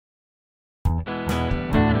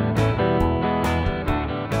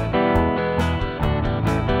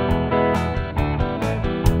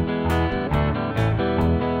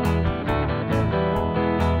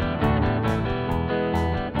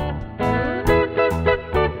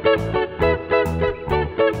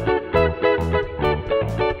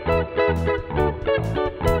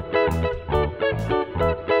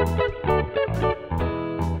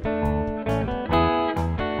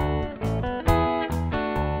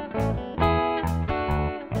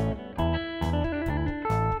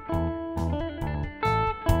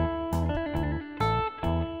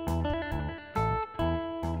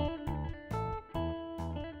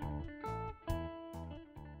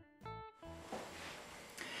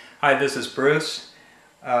Hi, this is Bruce.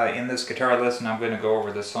 In this guitar lesson I'm going to go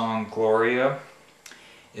over the song Gloria.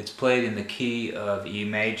 It's played in the key of E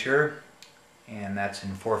major, and that's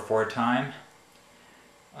in 4/4 time.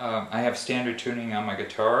 I have standard tuning on my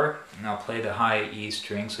guitar, and I'll play the high E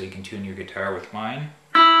string so you can tune your guitar with mine.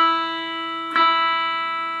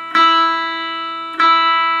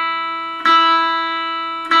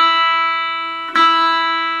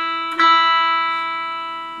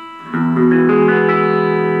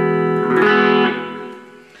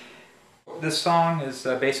 This song is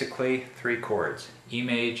basically 3 chords: E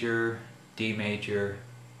major, D major,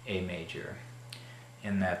 A major,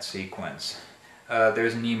 in that sequence.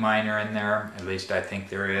 There's an E minor in there, at least I think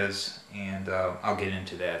there is, and I'll get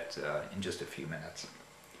into that in just a few minutes.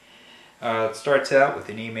 It starts out with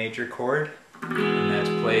an E major chord, and that's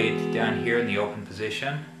played down here in the open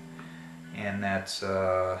position, and that's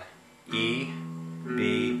E,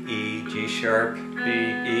 B, E, G sharp, B,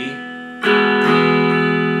 E.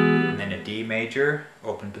 D major,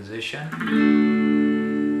 open position.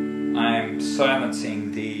 I'm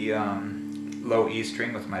silencing the low E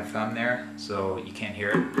string with my thumb there, so you can't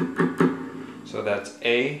hear it. So that's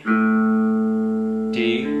A,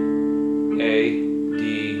 D, A,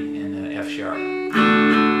 D, and an F sharp.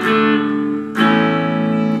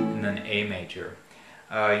 And then A major.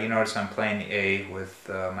 You notice I'm playing the A with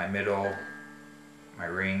my middle, my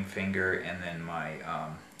ring finger, and then my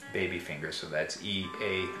baby finger, so that's E,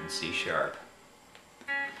 A, and C sharp.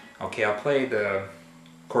 Okay, I'll play the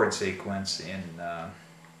chord sequence in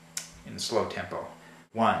slow tempo.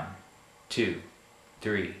 1, 2,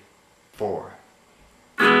 3, 4.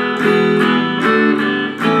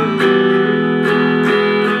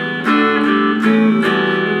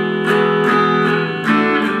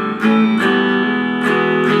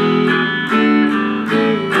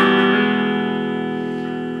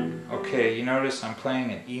 Okay, you notice I'm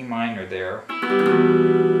playing an E minor there,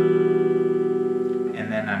 and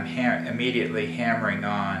then I'm immediately hammering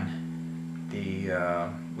on the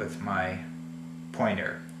with my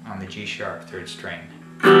pointer on the G sharp 3rd string.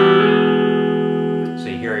 So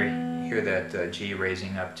you hear that G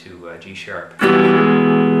raising up to G sharp.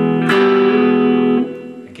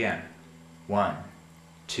 Again, 1,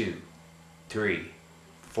 2, 3,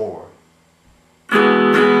 4.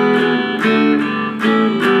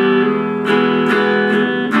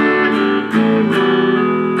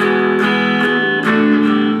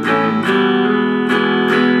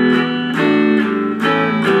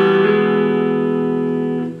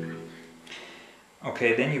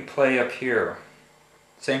 Okay, then you play up here,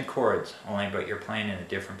 same chords, only but you're playing in a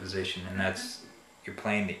different position, and that's, you're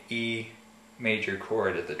playing the E major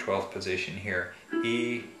chord at the 12th position here.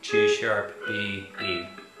 E, G sharp, B, E.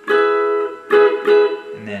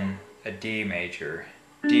 And then a D major,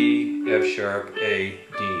 D, F sharp, A,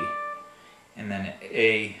 D. And then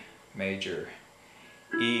A major,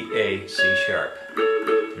 E, A, C sharp.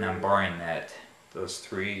 And I'm barring those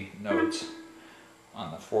 3 notes on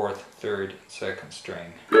the 4th, 3rd, 2nd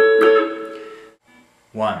string.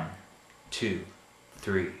 1, 2,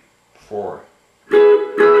 3, 4.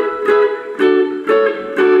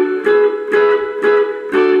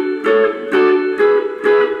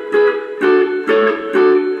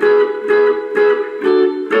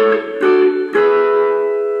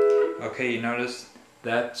 Okay, you notice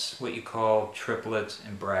that's what you call triplets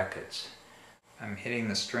and brackets. I'm hitting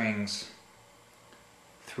the strings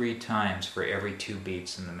 3 times for every 2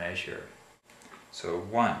 beats in the measure. So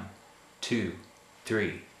 1, 2,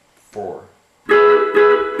 3, 4.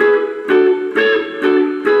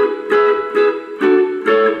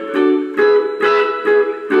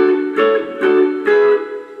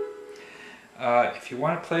 If you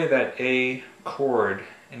want to play that A chord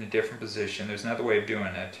in a different position, there's another way of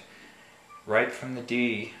doing it. Right from the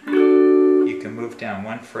D, you can move down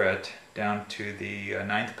 1 fret down to the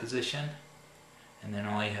 9th position, and then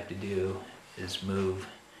all you have to do is move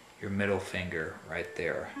your middle finger right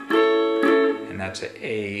there. And that's an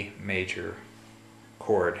A major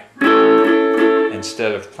chord.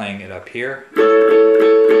 Instead of playing it up here,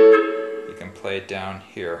 you can play it down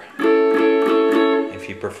here if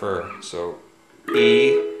you prefer. So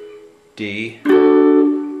E, D,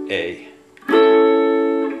 A.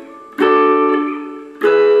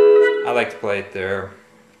 I like to play it there,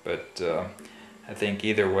 but I think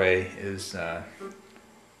either way is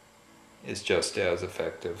just as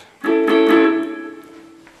effective.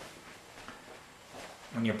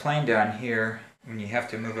 When you're playing down here, when you have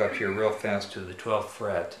to move up here real fast to the 12th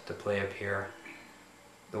fret to play up here,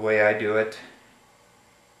 the way I do it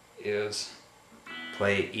is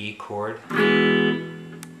play E chord,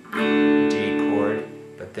 D chord,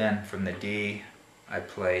 but then from the D I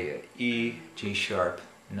play E, G sharp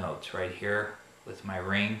notes right here with my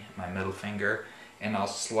ring, my middle finger, and I'll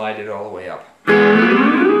slide it all the way up.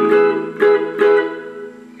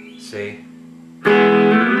 See?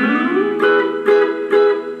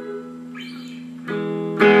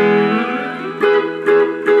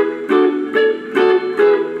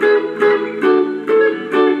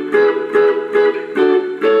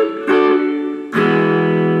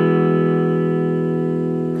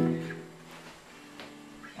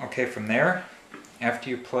 Okay, from there, after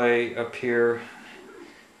you play up here,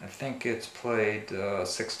 I think it's played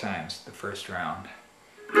 6 times the first round.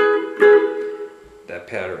 That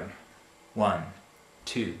pattern. 1,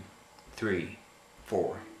 2, 3,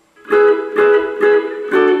 4.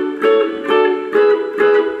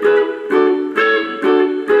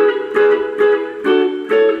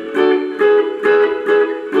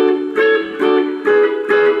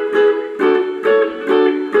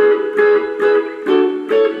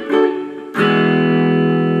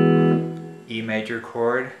 E major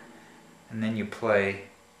chord, and then you play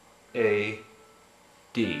A,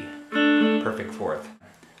 D, perfect fourth.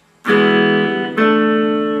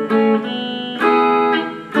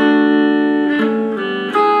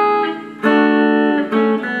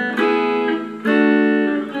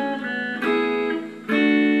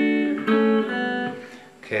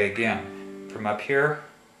 Okay, again, from up here.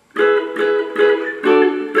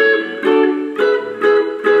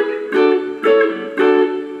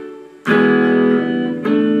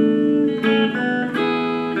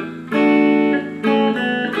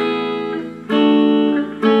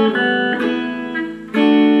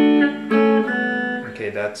 Okay,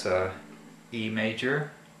 that's a E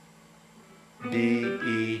major, D,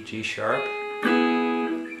 E, G sharp,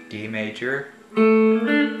 D major,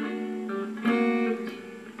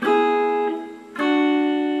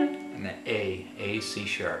 and then A, C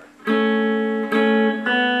sharp, and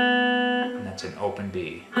that's an open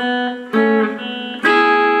B.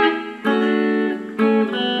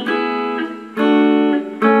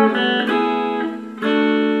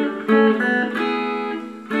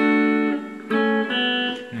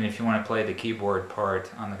 And if you want to play the keyboard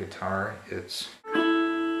part on the guitar, it's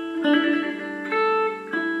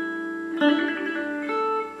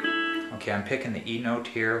okay, I'm picking the E note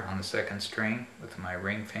here on the 2nd string with my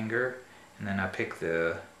ring finger, and then I pick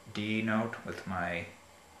the D note with my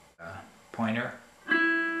pointer.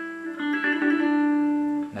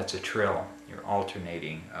 And that's a trill. You're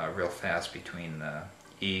alternating real fast between the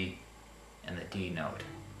E and the D note.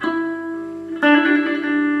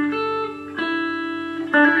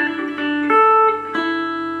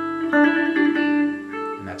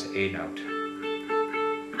 And that's an A note.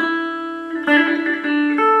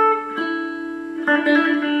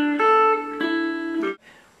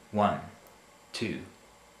 One, 2,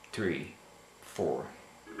 3, 4.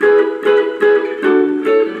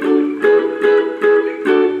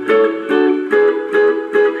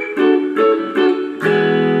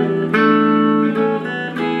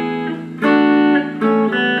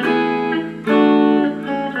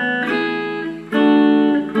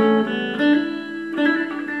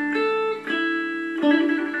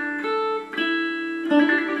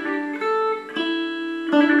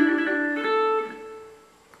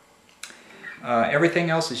 Everything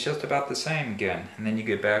else is just about the same again, and then you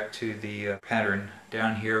get back to the pattern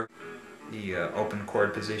down here, the open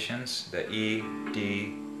chord positions, the E,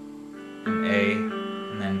 D, and A,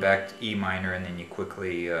 and then back to E minor, and then you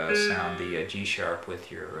quickly sound the G sharp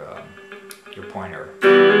with your pointer.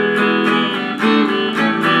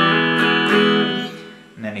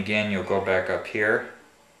 And then again you'll go back up here,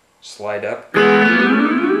 slide up. You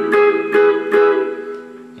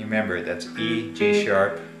remember that's E, G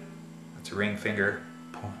sharp. It's a ring finger,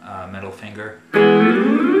 middle finger.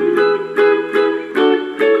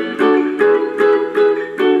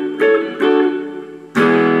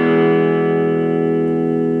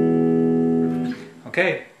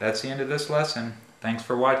 Okay, that's the end of this lesson. Thanks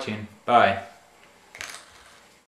for watching. Bye.